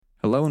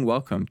Hello and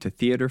welcome to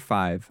Theater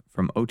 5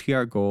 from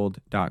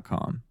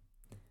OTRGold.com.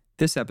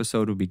 This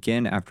episode will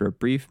begin after a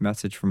brief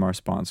message from our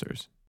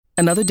sponsors.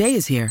 Another day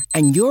is here,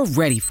 and you're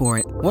ready for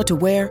it. What to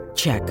wear?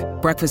 Check.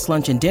 Breakfast,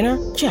 lunch, and dinner?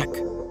 Check.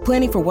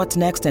 Planning for what's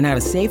next and how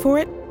to save for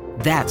it?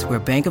 That's where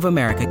Bank of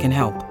America can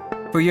help.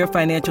 For your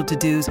financial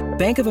to-dos,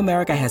 Bank of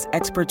America has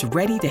experts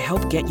ready to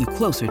help get you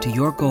closer to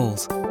your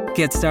goals.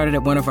 Get started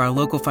at one of our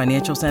local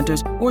financial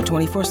centers or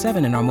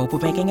 24/7 in our mobile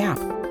banking app.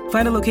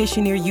 Find a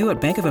location near you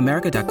at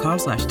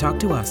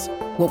bankofamerica.com/talktous.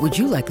 What would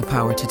you like the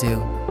power to do?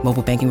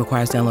 Mobile banking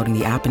requires downloading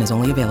the app and is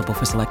only available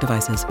for select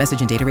devices. Message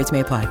and data rates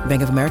may apply.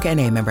 Bank of America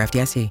N.A., member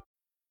FDIC.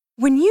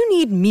 When you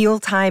need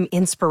mealtime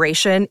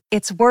inspiration,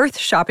 it's worth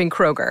shopping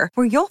Kroger,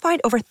 where you'll find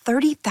over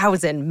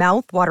 30,000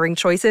 mouth-watering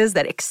choices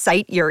that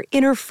excite your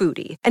inner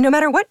foodie. And no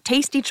matter what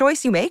tasty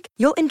choice you make,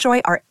 you'll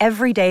enjoy our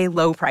everyday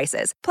low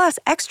prices, plus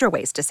extra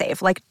ways to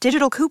save, like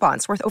digital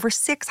coupons worth over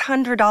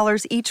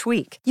 $600 each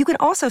week. You can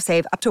also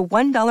save up to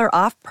 $1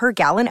 off per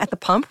gallon at the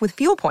pump with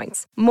fuel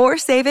points. More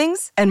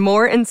savings and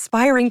more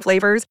inspiring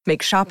flavors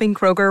make shopping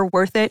Kroger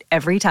worth it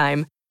every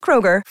time.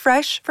 Kroger,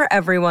 fresh for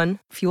everyone.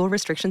 Fuel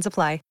restrictions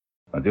apply.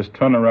 Now just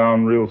turn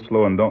around real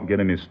slow and don't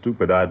get any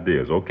stupid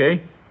ideas,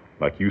 okay?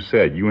 Like you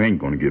said, you ain't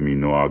going to give me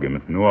no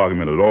argument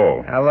at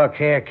all. Now, look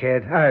here,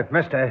 kid.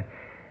 Mister,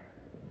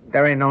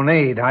 there ain't no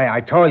need. I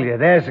told you,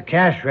 there's the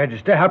cash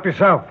register. Help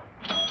yourself.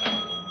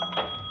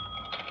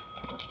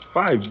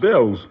 5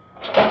 bills?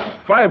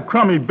 5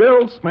 crummy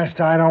bills?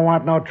 Mister, I don't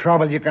want no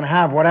trouble. You can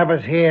have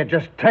whatever's here.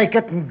 Just take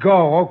it and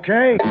go,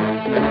 okay?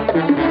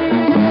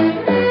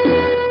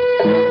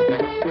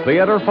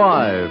 Theater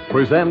 5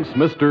 presents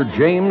Mr.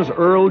 James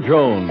Earl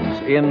Jones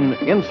in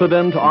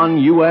Incident on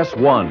US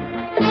 1.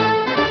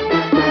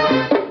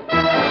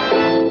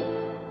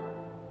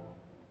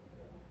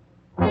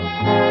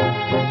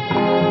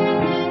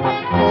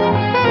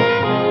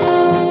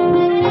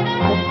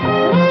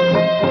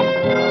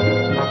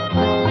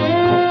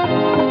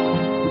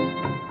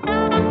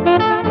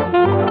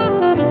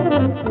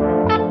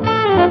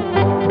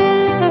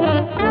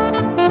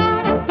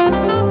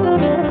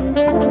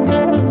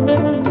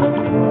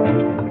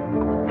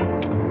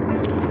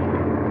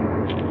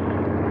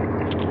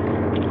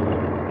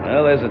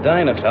 Well, there's the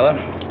diner, fella.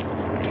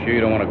 You sure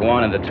you don't want to go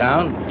on into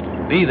town?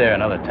 Be there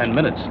another 10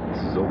 minutes.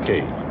 This is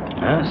okay.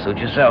 Suit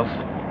yourself.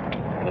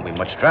 Won't be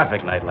much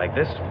traffic night like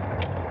this.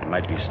 You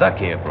might be stuck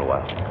here for a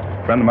while.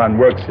 A friend of mine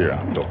works here.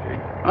 I'm okay.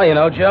 Oh, you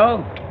know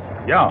Joe?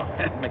 Yeah.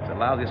 Makes the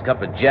lousiest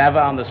cup of Java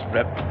on the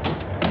strip.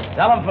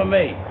 Tell him for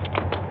me.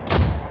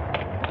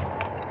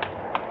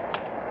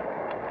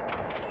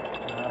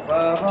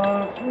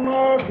 Above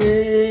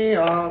smoky,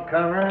 all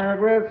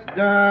covered with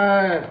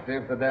dust.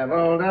 If the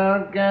devil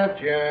don't get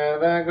you,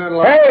 the good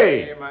luck.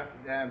 Hey!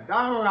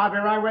 I'll be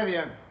right with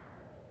you.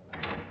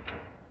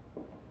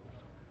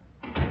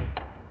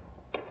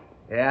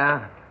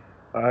 Yeah?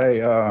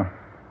 Well,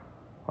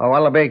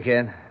 what'll it be,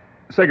 kid?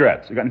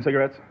 Cigarettes. You got any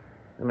cigarettes?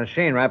 The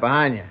machine right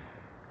behind you.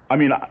 I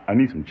mean, I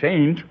need some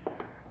change.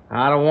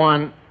 Out of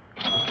one.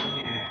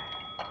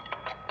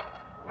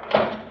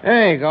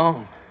 There you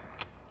go.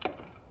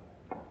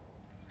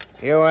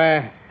 You,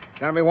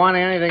 gonna be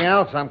wanting anything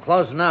else? I'm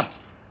closing up.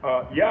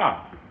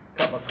 Yeah.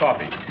 Cup of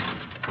coffee.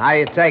 How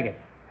you take it?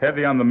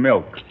 Heavy on the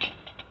milk.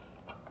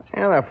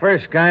 You're the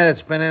first guy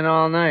that's been in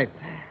all night.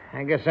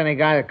 I guess any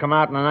guy that come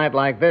out on a night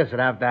like this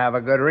would have to have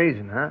a good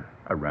reason, huh?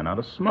 I ran out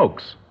of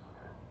smokes.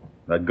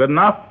 That good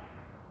enough?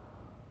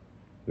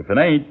 If it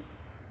ain't,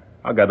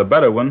 I got a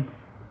better one.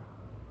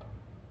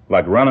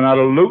 Like running out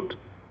of loot?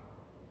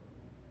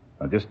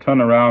 Now just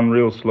turn around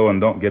real slow and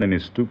don't get any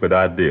stupid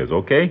ideas,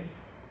 okay?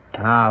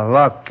 Now,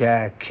 look,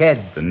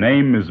 kid. The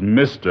name is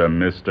mister.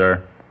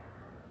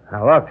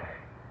 Now, look.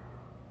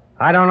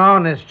 I don't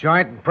own this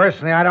joint, and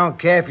personally, I don't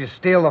care if you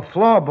steal the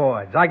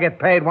floorboards. I get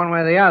paid one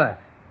way or the other.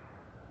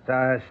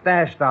 So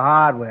stash the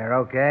hardware,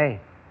 okay?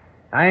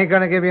 I ain't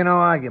gonna give you no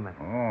argument.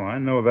 Oh, I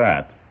know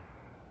that.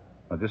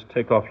 Now just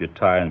take off your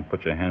tie and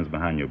put your hands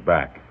behind your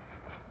back.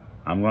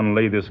 I'm gonna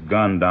lay this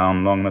gun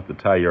down long enough to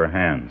tie your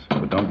hands,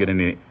 but don't get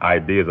any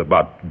ideas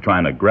about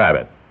trying to grab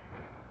it.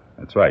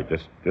 That's right.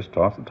 Just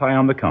toss the tie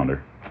on the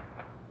counter.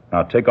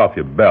 Now take off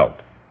your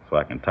belt so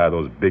I can tie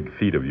those big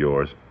feet of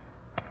yours.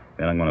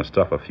 Then I'm going to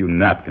stuff a few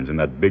napkins in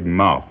that big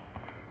mouth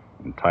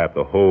and tie up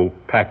the whole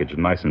package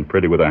nice and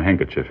pretty with a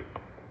handkerchief.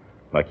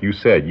 Like you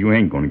said, you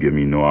ain't going to give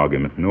me no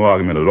argument at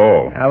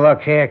all. Now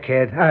look here,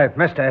 kid.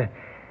 Mister,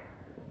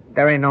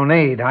 there ain't no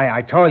need.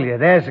 I told you,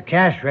 there's the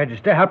cash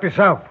register. Help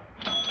yourself.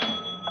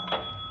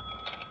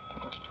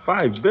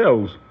 5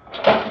 bills?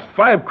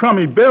 5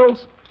 crummy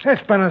bills?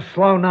 It's been a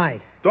slow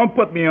night. Don't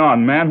put me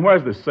on, man.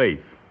 Where's the safe?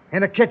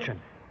 In the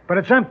kitchen. But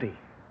it's empty.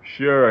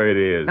 Sure it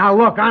is. Now,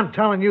 look, I'm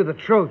telling you the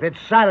truth. It's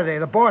Saturday.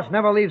 The boss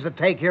never leaves the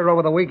take here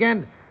over the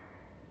weekend.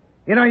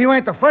 You know, you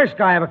ain't the first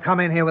guy ever come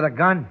in here with a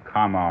gun.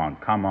 Come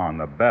on,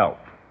 the belt.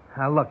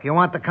 Now, look, you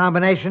want the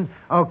combination?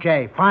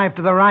 Okay, 5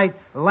 to the right,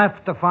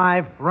 left to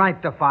 5,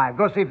 right to 5.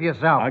 Go see for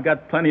yourself. I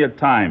got plenty of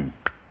time.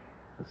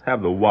 Let's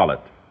have the wallet.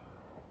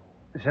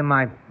 It's in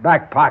my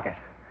back pocket.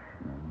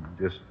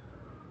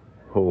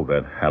 Hold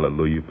that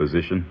hallelujah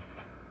position.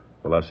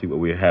 Well, I'll see what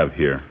we have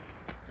here.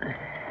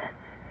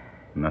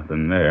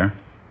 Nothing there.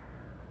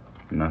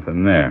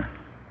 Nothing there.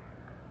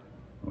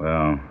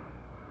 Well,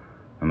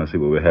 and let's see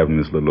what we have in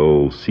this little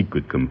old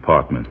secret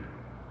compartment.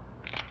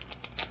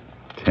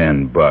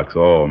 $10.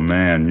 Oh,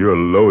 man, you're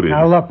loaded.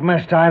 Now, look,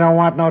 mister, I don't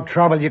want no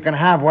trouble. You can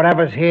have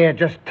whatever's here.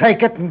 Just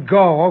take it and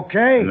go,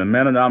 okay? And the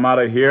minute I'm out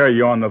of here,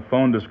 you're on the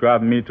phone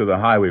describing me to the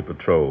highway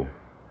patrol.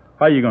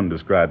 How you going to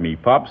describe me,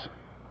 Pops?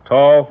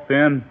 Tall,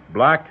 thin,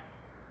 black?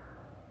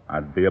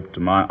 I'd be up to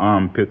my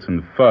armpits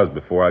in fuzz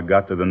before I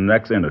got to the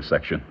next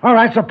intersection. All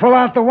right, so pull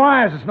out the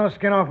wires. There's no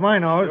skin off my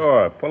nose.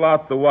 Sure, pull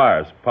out the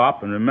wires,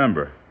 Pop, and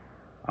remember,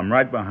 I'm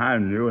right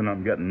behind you, and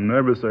I'm getting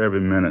nervouser every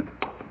minute.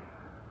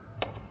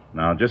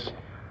 Now, just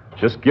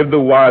give the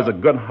wires a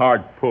good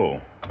hard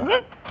pull.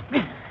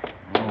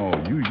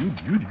 Oh, you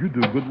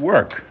do good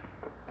work.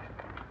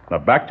 Now,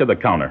 back to the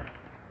counter.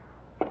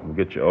 We'll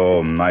get you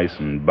all nice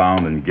and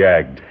bound and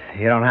gagged.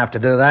 You don't have to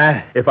do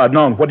that. If I'd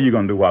known, what are you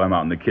going to do while I'm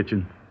out in the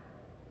kitchen?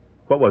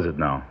 What was it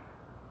now?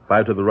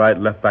 5 to the right,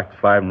 left back to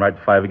 5, and right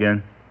to 5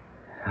 again?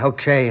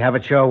 Okay, have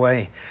it your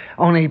way.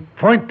 Only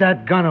point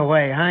that gun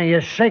away, huh?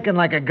 You're shaking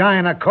like a guy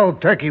in a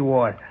cold turkey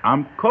ward.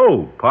 I'm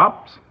cold,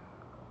 Pops.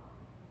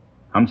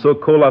 I'm so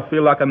cold I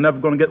feel like I'm never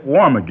going to get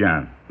warm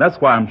again. That's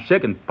why I'm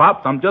shaking,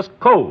 Pops. I'm just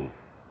cold.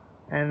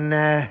 And,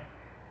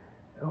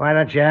 why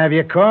don't you have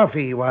your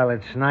coffee while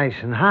it's nice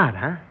and hot,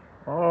 huh?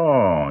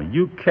 Oh,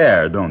 you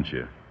care, don't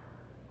you?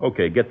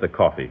 Okay, get the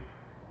coffee.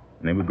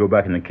 And then we go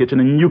back in the kitchen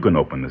and you can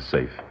open the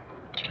safe.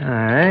 All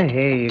right,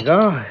 here you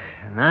go.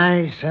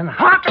 Nice and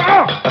hot.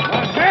 Oh!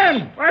 My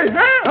hand! My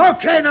hand!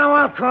 Okay, now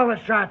I'll call the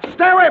shots.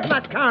 Stay away from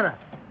that counter.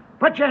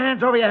 Put your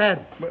hands over your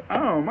head. But,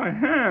 oh, my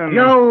hand.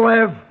 You'll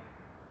live.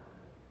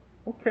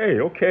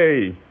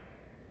 Okay.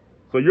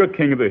 So you're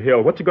king of the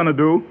hill. What you gonna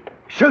do?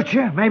 Shoot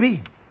you,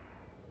 maybe.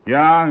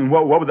 Yeah, and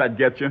what would that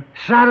get you?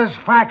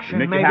 Satisfaction,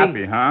 Make maybe. you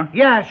happy, huh?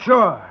 Yeah,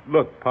 sure.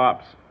 Look,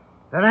 Pops.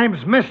 The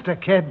name's Mister,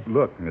 kid.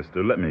 Look,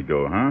 mister, let me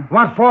go, huh?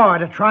 What for?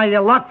 To try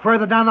your luck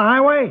further down the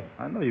highway?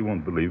 I know you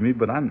won't believe me,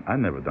 but I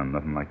never done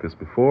nothing like this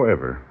before,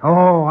 ever.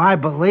 Oh, I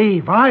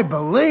believe.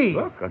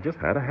 Look, I just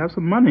had to have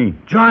some money.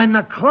 Join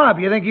the club.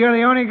 You think you're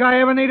the only guy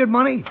ever needed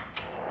money?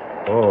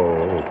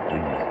 Oh,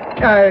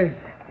 please.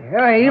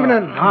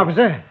 Evening,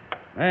 officer.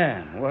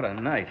 Man, what a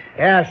night.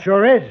 Yeah,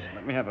 sure is.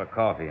 Let me have a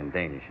coffee in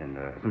Danish and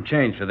some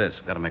change for this.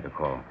 Got to make a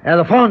call.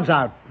 The phone's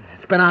out.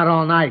 It's been out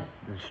all night.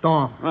 The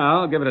storm. Well,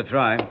 I'll give it a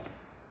try.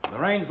 The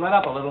rain's let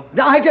up a little.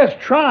 I just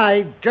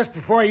tried just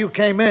before you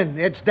came in.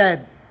 It's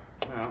dead.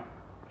 Well,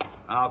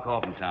 I'll call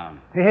from town.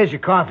 Hey, here's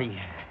your coffee.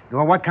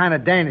 Well, what kind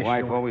of Danish?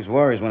 Wife always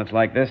worries when it's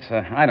like this.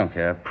 I don't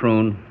care.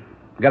 Prune.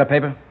 You got a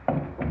paper?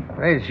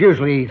 There's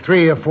usually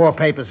 3 or 4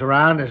 papers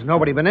around. There's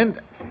nobody been in.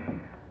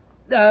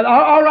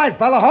 All right,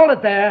 fella, hold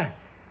it there.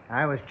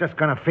 I was just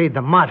going to feed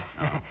the mutt.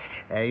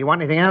 Oh. You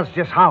want anything else,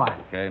 just holler.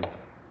 Okay.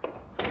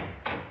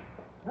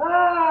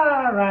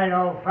 All right,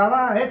 old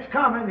fella. It's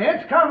coming.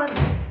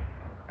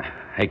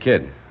 Hey,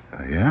 kid.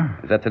 Yeah?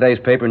 Is that today's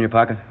paper in your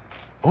pocket?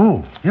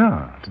 Oh,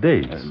 yeah,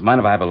 today's. Mind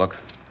if I have a look?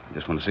 I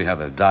just want to see how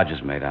the Dodge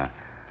is made out.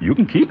 You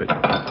can keep it.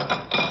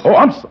 Oh,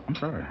 I'm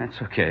sorry.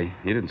 That's okay.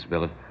 You didn't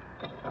spill it.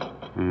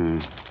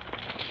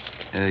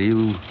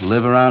 You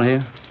live around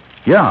here?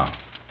 Yeah,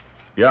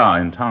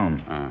 in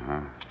town.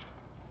 Uh-huh.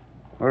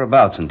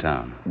 Whereabouts in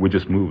town? We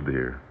just moved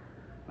here.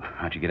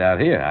 How'd you get out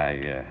here?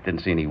 I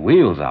didn't see any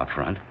wheels out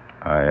front.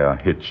 I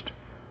hitched.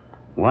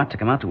 What? To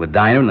come out to a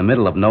diner in the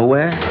middle of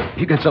nowhere?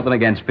 You got something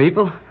against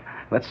people?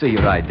 Let's see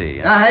your ID.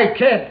 Hey,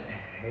 kid.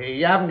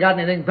 You haven't got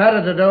anything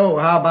better to do.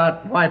 How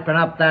about wiping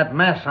up that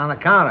mess on the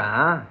counter,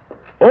 huh?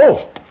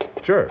 Oh,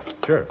 sure.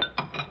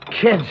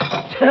 Kids.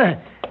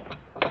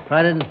 If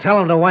I didn't tell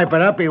him to wipe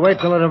it up, he'd wait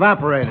till it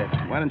evaporated.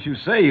 Why didn't you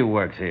say you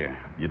worked here?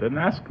 You didn't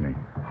ask me.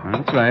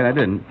 That's right, I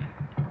didn't.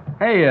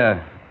 Hey,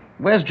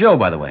 where's Joe,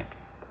 by the way?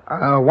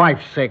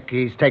 Wife's sick.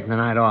 He's taking the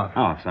night off.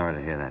 Oh, sorry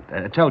to hear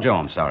that. Tell Joe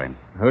I'm sorry.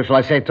 Who shall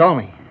I say told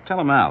me? Tell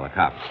him Al, the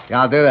cop.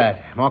 Yeah, I'll do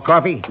that. More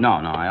coffee? No,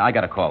 I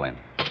got to call in.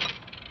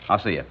 I'll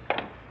see you.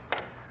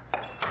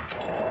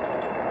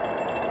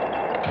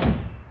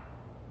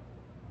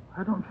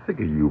 I don't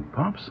figure you,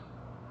 Pops.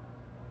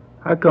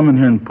 I come in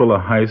here and pull a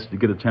heist, you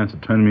get a chance to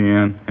turn me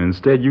in, and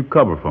instead you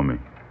cover for me.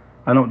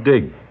 I don't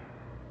dig.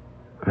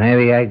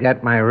 Maybe I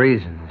got my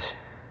reasons.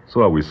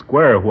 So are we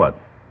square or what?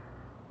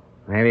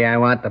 Maybe I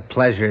want the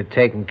pleasure of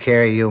taking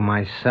care of you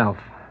myself.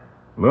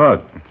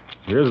 Look,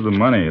 here's the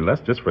money.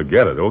 Let's just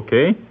forget it,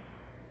 okay?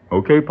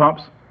 Okay,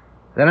 Pops?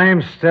 The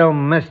name's still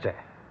Mister.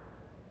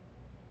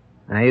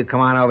 Now you come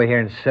on over here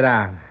and sit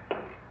down.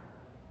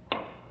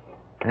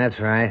 That's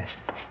right.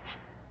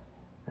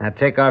 Now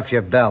take off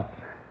your belt.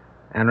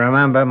 And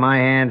remember, my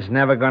hand's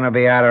never going to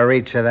be out of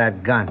reach of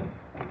that gun.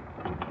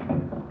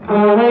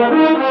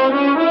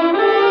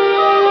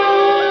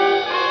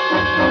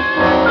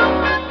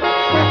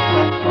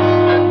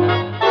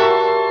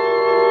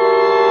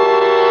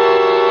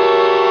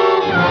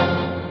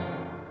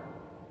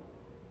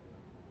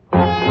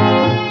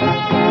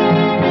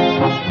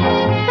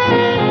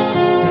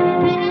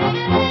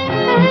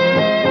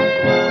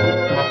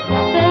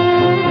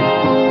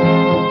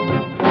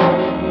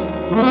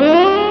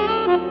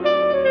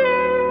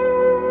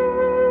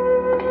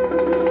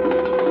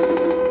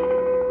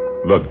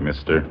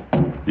 mister.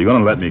 You're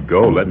going to let me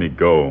go, let me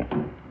go.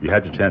 You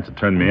had your chance to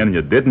turn me in, and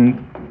you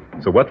didn't.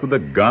 So what's with the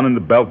gun and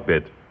the belt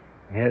bit?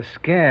 You're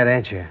scared,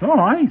 ain't you? No,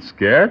 I ain't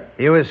scared.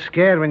 You was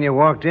scared when you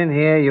walked in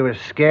here, you was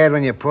scared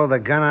when you pulled the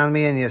gun on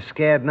me, and you're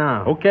scared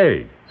now.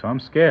 Okay, so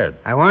I'm scared.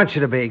 I want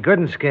you to be, good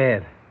and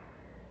scared.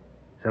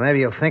 So maybe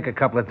you'll think a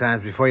couple of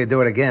times before you do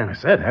it again. I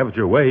said have it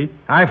your way.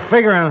 I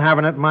figure on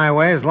having it my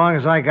way as long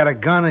as I got a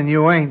gun and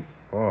you ain't.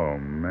 Oh,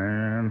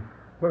 man.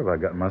 What have I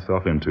gotten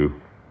myself into?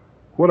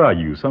 What are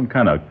you, some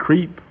kind of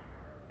creep?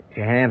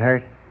 Your hand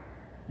hurt?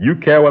 You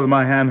care whether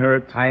my hand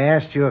hurts? I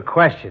asked you a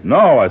question.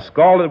 No, I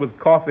scald it with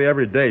coffee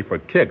every day for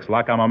kicks,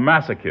 like I'm a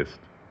masochist.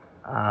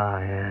 Oh,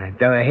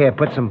 yeah. Here,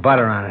 put some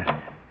butter on it.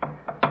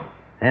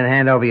 And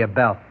hand over your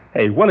belt.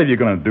 Hey, whatever you're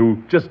going to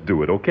do, just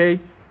do it, okay?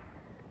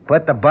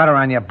 Put the butter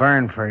on your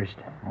burn first.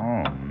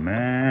 Oh,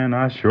 man,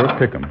 I sure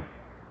pick 'em.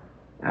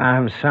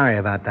 I'm sorry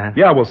about that.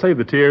 Yeah, we'll save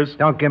the tears.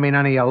 Don't give me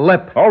none of your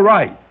lip. All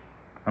right.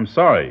 I'm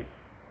sorry.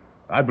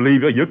 I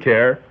believe you. You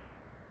care.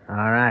 All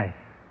right.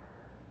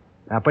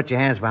 Now put your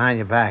hands behind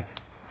your back.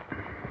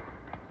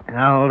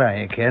 How old are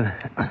you, kid?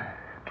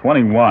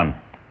 21.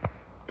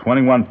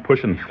 21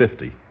 pushing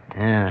 50.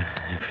 Yeah,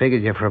 I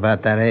figured you for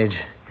about that age.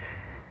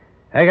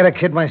 I got a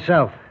kid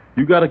myself.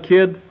 You got a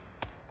kid?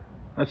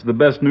 That's the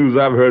best news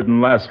I've heard in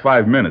the last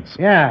 5 minutes.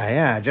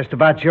 Yeah, just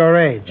about your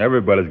age.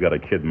 Everybody's got a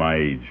kid my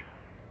age.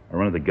 I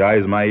run into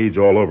guys my age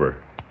all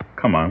over.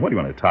 Come on, what do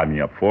you want to tie me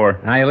up for?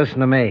 Now you listen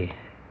to me.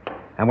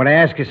 I'm going to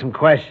ask you some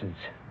questions.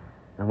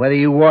 And whether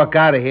you walk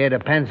out of here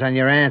depends on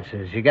your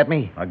answers. You get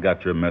me? I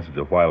got your message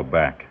a while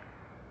back.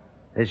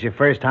 This your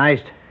first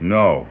heist?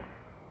 No.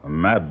 A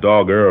Mad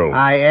Dog Earl.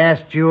 I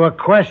asked you a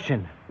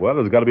question. Well,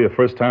 there's got to be a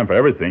first time for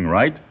everything,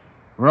 right?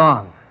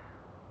 Wrong.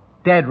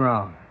 Dead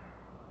wrong.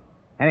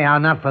 Anyhow,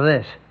 not for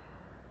this.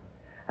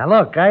 Now,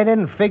 look, I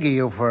didn't figure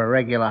you for a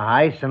regular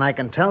heist, and I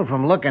can tell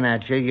from looking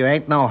at you, you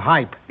ain't no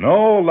hype.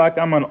 No, like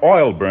I'm an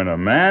oil burner,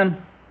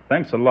 man.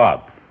 Thanks a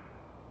lot.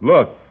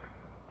 Look,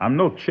 I'm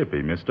no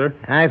chippy, mister.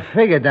 I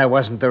figured that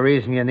wasn't the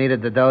reason you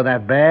needed the dough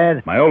that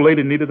bad. My old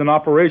lady needed an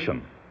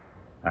operation.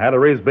 I had to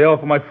raise bail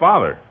for my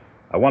father.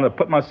 I wanted to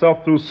put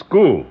myself through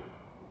school.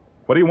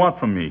 What do you want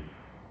from me?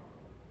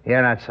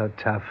 You're not so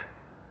tough.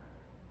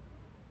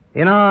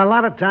 You know, a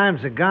lot of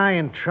times a guy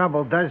in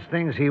trouble does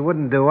things he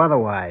wouldn't do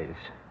otherwise.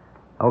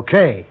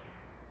 Okay,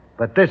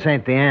 but this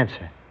ain't the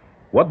answer.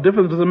 What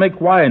difference does it make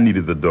why I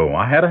needed the dough?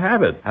 I had to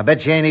have it. I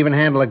bet you ain't even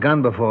handled a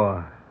gun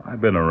before. I've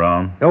been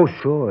around. Oh,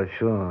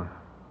 sure.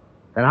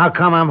 Then how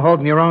come I'm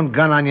holding your own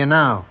gun on you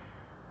now?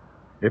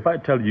 If I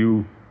tell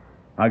you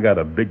I got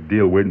a big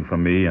deal waiting for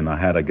me and I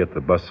had to get the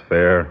bus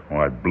fare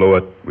or I'd blow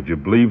it, would you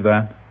believe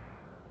that?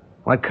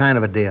 What kind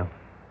of a deal?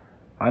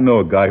 I know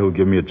a guy who'll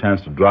give me a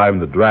chance to drive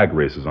in the drag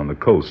races on the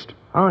coast.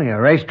 Oh, you're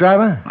a race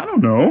driver? I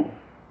don't know.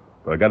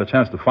 But I got a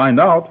chance to find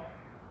out.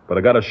 But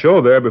I got a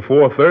show there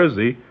before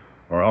Thursday,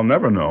 or I'll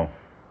never know.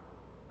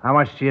 How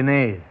much do you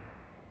need?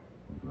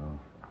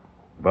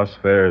 Bus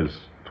fare is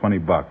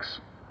 $20.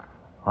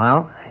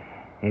 Well,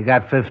 you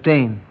got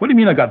 15. What do you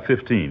mean I got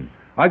 15?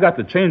 I got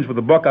the change for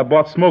the buck I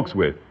bought smokes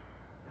with.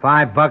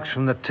 $5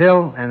 from the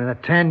till, and the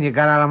 10 you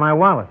got out of my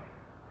wallet.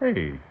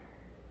 Hey,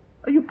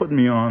 are you putting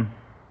me on?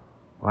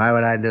 Why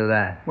would I do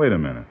that? Wait a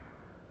minute.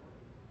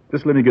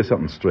 Just let me get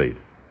something straight.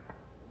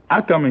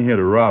 I come in here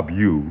to rob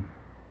you.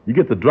 You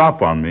get the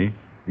drop on me.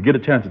 You get a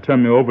chance to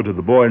turn me over to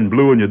the boy in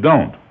blue, and you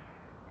don't.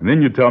 And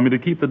then you tell me to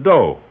keep the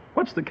dough.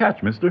 What's the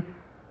catch, mister?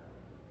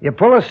 You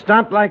pull a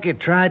stunt like you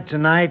tried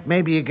tonight,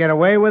 maybe you get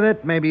away with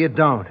it, maybe you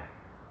don't.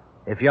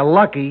 If you're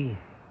lucky,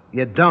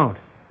 you don't.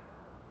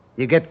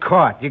 You get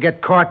caught. You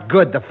get caught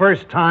good the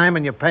first time,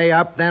 and you pay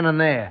up then and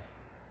there.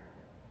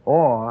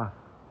 Or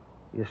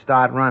you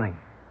start running.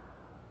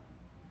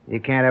 You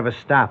can't ever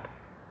stop.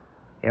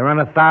 You run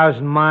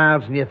 1,000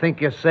 miles and you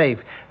think you're safe.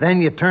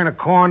 Then you turn a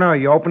corner, or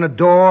you open a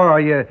door, or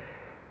you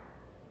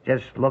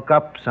just look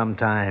up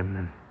sometime,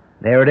 and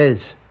there it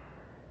is.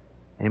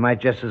 And you might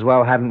just as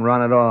well hadn't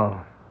run at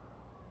all.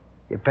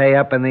 You pay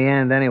up in the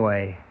end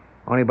anyway.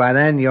 Only by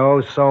then you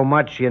owe so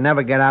much you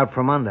never get out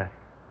from under.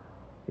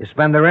 You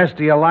spend the rest of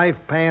your life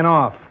paying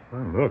off.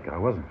 Well, look, I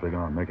wasn't figuring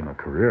on making a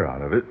career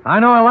out of it. I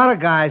know a lot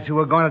of guys who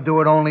were going to do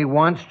it only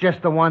once,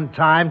 just the one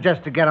time,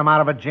 just to get them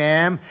out of a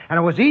jam. And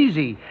it was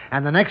easy.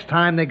 And the next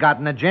time they got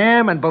in a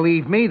jam, and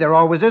believe me, there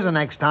always is a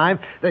next time,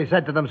 they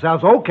said to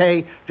themselves,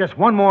 okay, just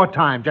one more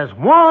time, just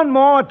one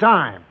more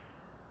time.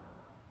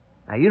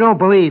 Now, you don't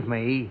believe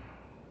me.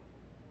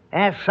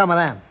 Ask some of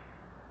them.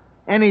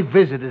 Any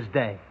visitor's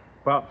day.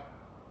 Pops,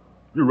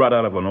 you're right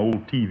out of an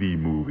old TV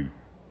movie.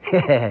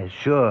 Yeah,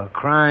 sure,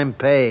 crime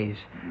pays.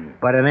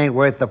 But it ain't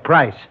worth the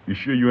price. You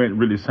sure you ain't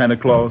really Santa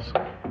Claus?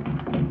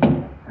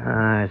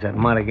 There's that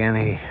mutt again.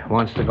 He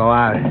wants to go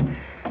out.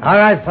 All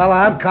right, fella,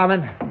 I'm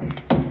coming.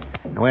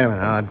 Now, wait a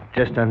minute. I'll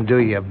just undo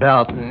your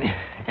belt.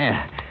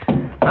 Yeah.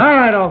 All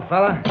right, old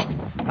fella.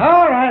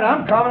 All right,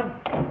 I'm coming.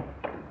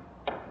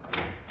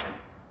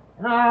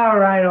 All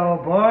right,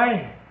 old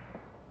boy.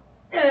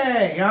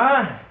 There you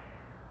are.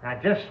 Now,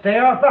 just stay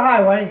off the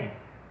highway.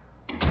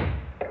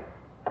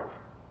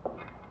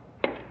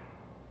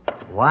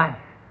 What?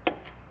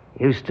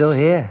 You still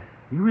here?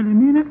 You really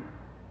mean it?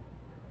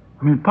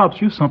 I mean,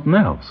 Pops, you something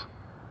else.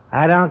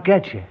 I don't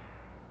get you.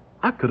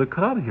 I could have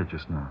cut out of here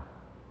just now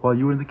while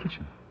you were in the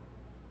kitchen.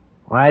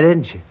 Why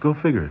didn't you? Go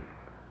figure it.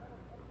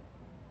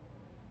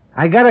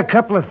 I got a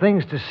couple of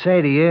things to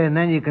say to you, and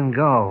then you can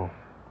go.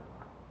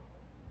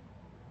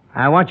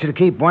 I want you to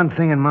keep one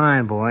thing in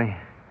mind, boy.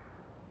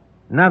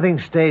 Nothing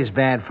stays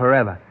bad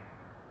forever.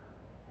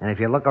 And if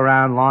you look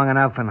around long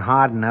enough and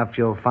hard enough,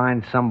 you'll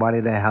find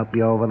somebody to help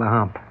you over the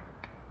hump.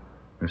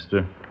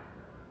 Mister,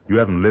 you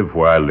haven't lived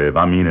where I live.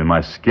 I mean in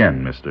my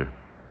skin, mister.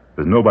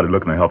 There's nobody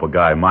looking to help a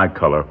guy my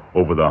color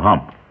over the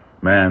hump.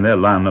 Man, they're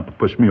lining up to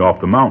push me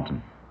off the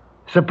mountain.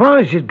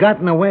 Suppose you'd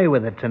gotten away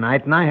with it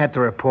tonight and I had to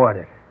report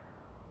it.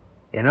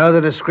 You know the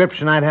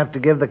description I'd have to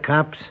give the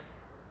cops?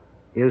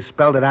 You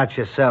spelled it out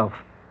yourself.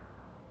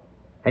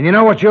 And you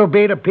know what you'll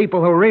be to people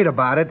who read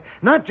about it?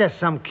 Not just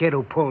some kid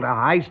who pulled a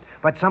heist,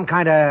 but some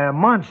kind of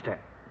monster.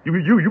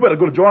 You better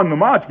go to join the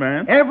march,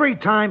 man. Every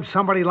time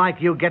somebody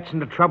like you gets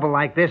into trouble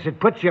like this, it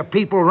puts your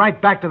people right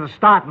back to the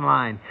starting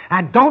line.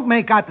 And don't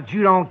make out that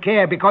you don't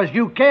care, because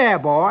you care,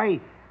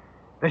 boy.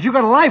 Because you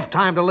got a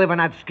lifetime to live in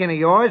that skin of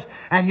yours,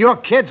 and your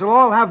kids will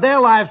all have their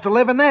lives to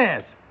live in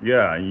theirs.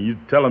 Yeah, you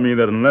telling me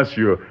that unless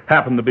you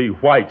happen to be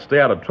white, stay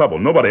out of trouble.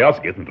 Nobody else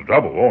gets into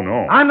trouble. Oh,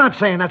 no. I'm not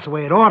saying that's the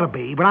way it ought to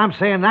be, but I'm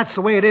saying that's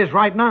the way it is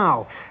right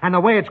now, and the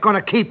way it's going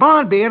to keep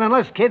on being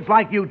unless kids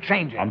like you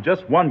change it. I'm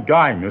just one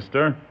guy,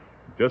 mister.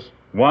 Just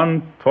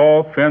one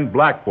tall, thin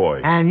black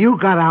boy. And you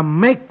got to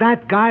make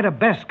that guy the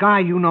best guy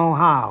you know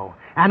how.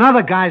 And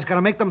other guys got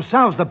to make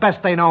themselves the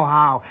best they know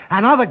how.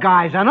 And other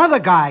guys.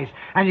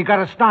 And you got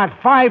to start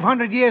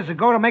 500 years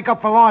ago to make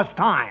up for lost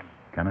time.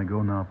 Can I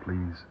go now,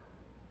 please?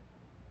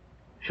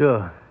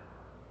 Sure.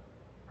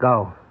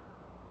 Go.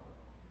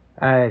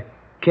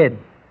 Kid,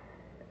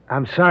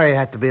 I'm sorry I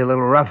had to be a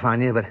little rough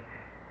on you, but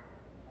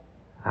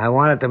I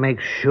wanted to make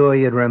sure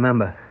you'd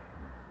remember.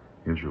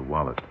 Here's your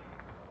wallet.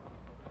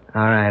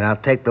 All right, I'll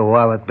take the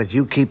wallet, but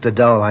you keep the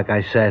dough, like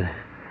I said.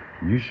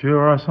 You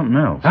sure are something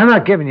else. I'm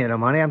not giving you the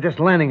money. I'm just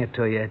lending it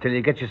to you until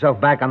you get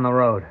yourself back on the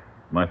road.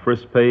 My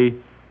first pay,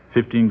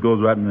 15 goes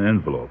right in an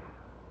envelope.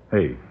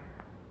 Hey,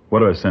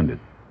 where do I send it?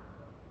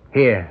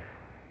 Here.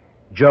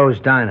 Joe's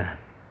Diner.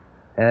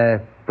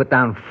 Put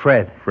down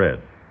Fred.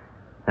 Fred.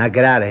 Now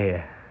get out of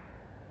here.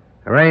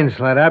 The rain's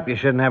let up. You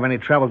shouldn't have any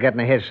trouble getting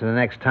a hitch to the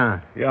next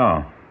town.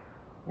 Yeah.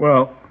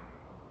 Well,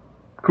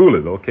 cool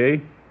it,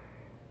 okay?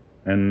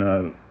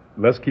 And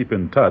let's keep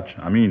in touch.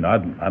 I mean,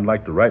 I'd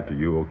like to write to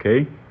you,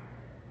 okay?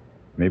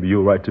 Maybe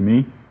you'll write to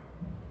me?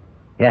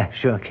 Yeah,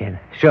 sure, kid.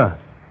 Sure.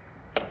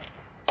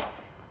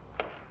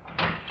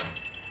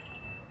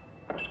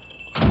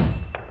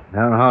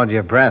 Don't hold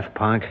your breath,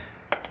 punk.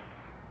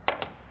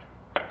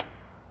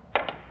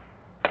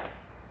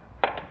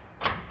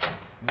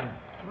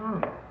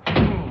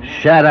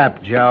 Shut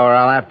up, Joe, or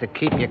I'll have to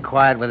keep you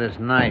quiet with this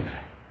knife.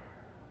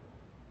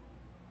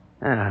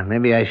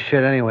 Maybe I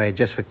should anyway,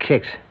 just for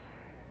kicks.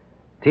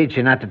 Teach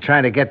you not to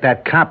try to get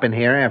that cop in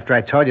here after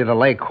I told you to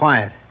lay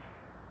quiet.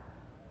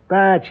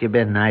 But you've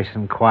been nice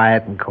and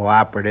quiet and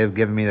cooperative,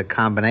 giving me the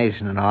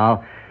combination and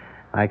all.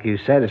 Like you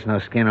said, it's no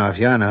skin off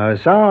your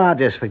nose, so I'll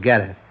just forget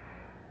it.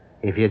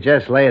 If you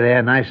just lay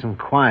there nice and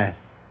quiet.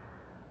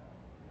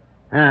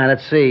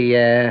 Let's see.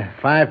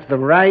 5 to the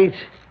right,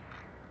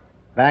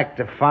 back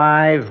to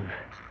 5,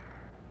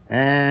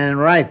 and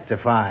right to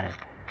 5.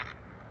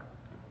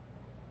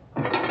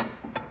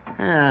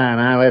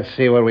 Now let's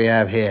see what we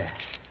have here.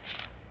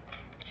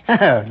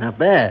 Oh, not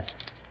bad.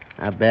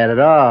 Not bad at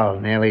all.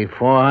 Nearly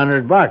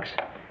 $400.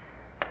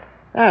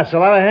 It's a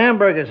lot of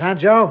hamburgers, huh,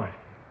 Joe?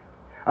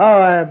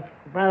 Oh,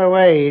 by the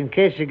way, in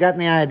case you got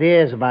any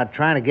ideas about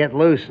trying to get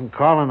loose and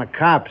calling the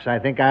cops, I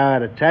think I ought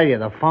to tell you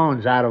the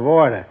phone's out of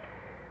order.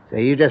 So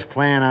you just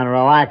plan on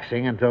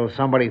relaxing until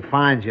somebody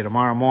finds you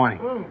tomorrow morning.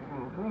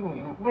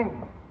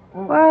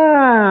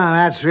 Well,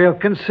 that's real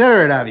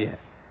considerate of you.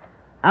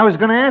 I was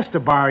going to ask to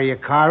borrow your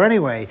car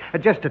anyway.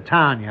 Just to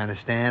town, you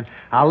understand.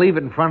 I'll leave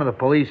it in front of the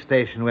police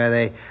station where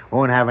they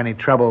won't have any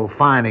trouble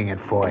finding it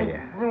for you.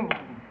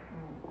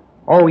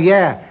 Oh,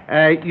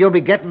 yeah. You'll be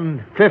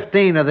getting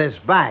 15 of this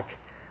back.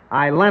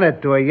 I lent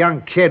it to a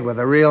young kid with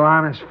a real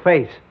honest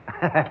face.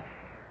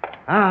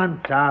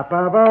 On top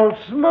of old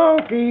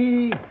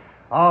Smoky,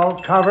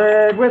 all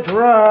covered with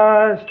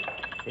rust.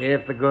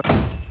 If the good...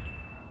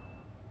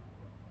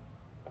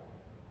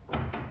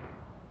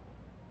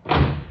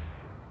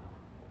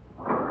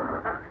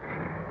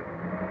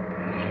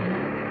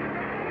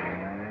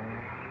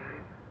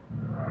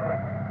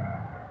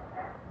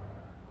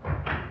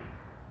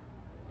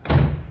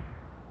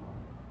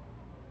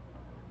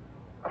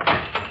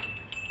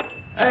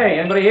 Hey,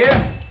 anybody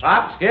here?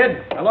 Pops,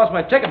 kid? I lost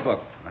my ticket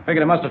book. I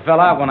figured it must have fell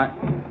out when I...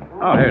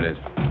 Oh, here it is.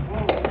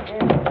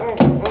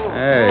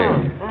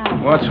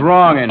 Hey, what's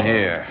wrong in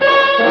here?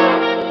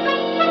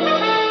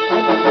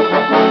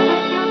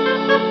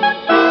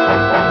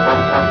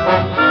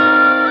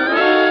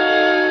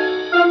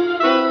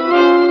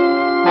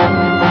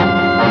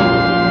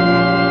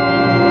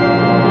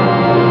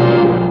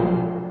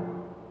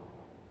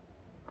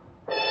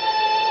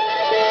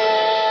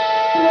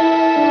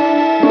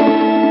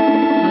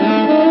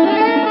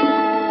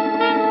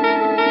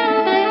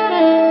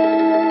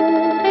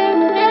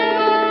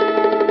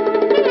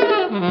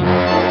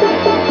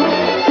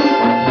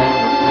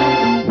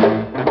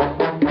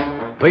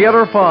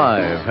 Theater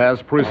 5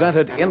 has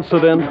presented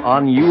Incident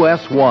on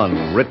US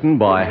 1, written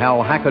by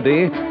Hal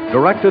Hackaday,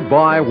 directed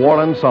by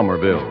Warren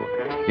Somerville.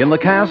 In the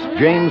cast,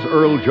 James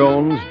Earl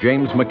Jones,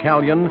 James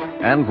McCallion,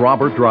 and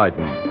Robert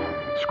Dryden.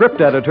 Script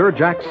editor,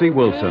 Jack C.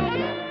 Wilson.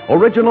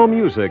 Original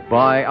music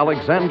by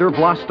Alexander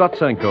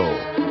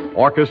Vlastotsenko.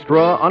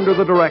 Orchestra under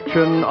the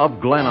direction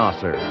of Glenn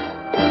Osser.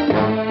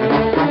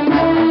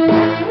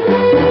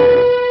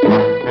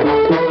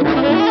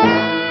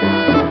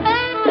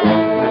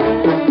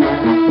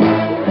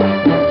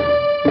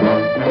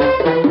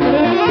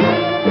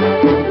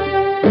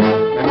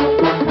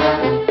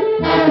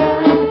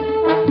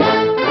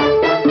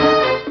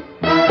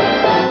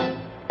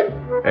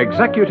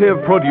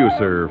 Executive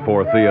producer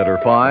for Theater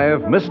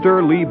 5,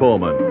 Mr. Lee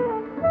Bowman.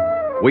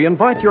 We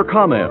invite your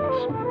comments.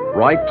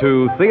 Write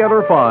to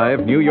Theater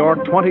 5, New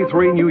York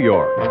 23, New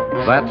York.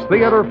 That's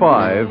Theater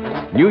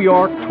 5, New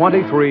York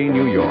 23,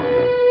 New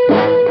York.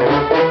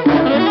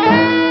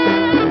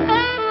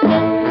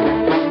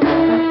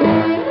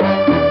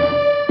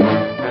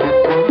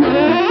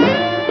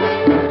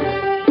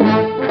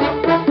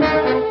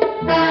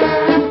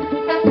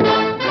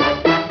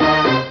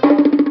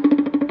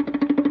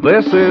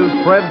 This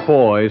is Fred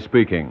Foy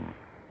speaking.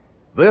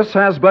 This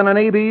has been an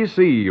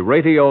ABC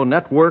Radio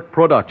Network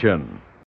production.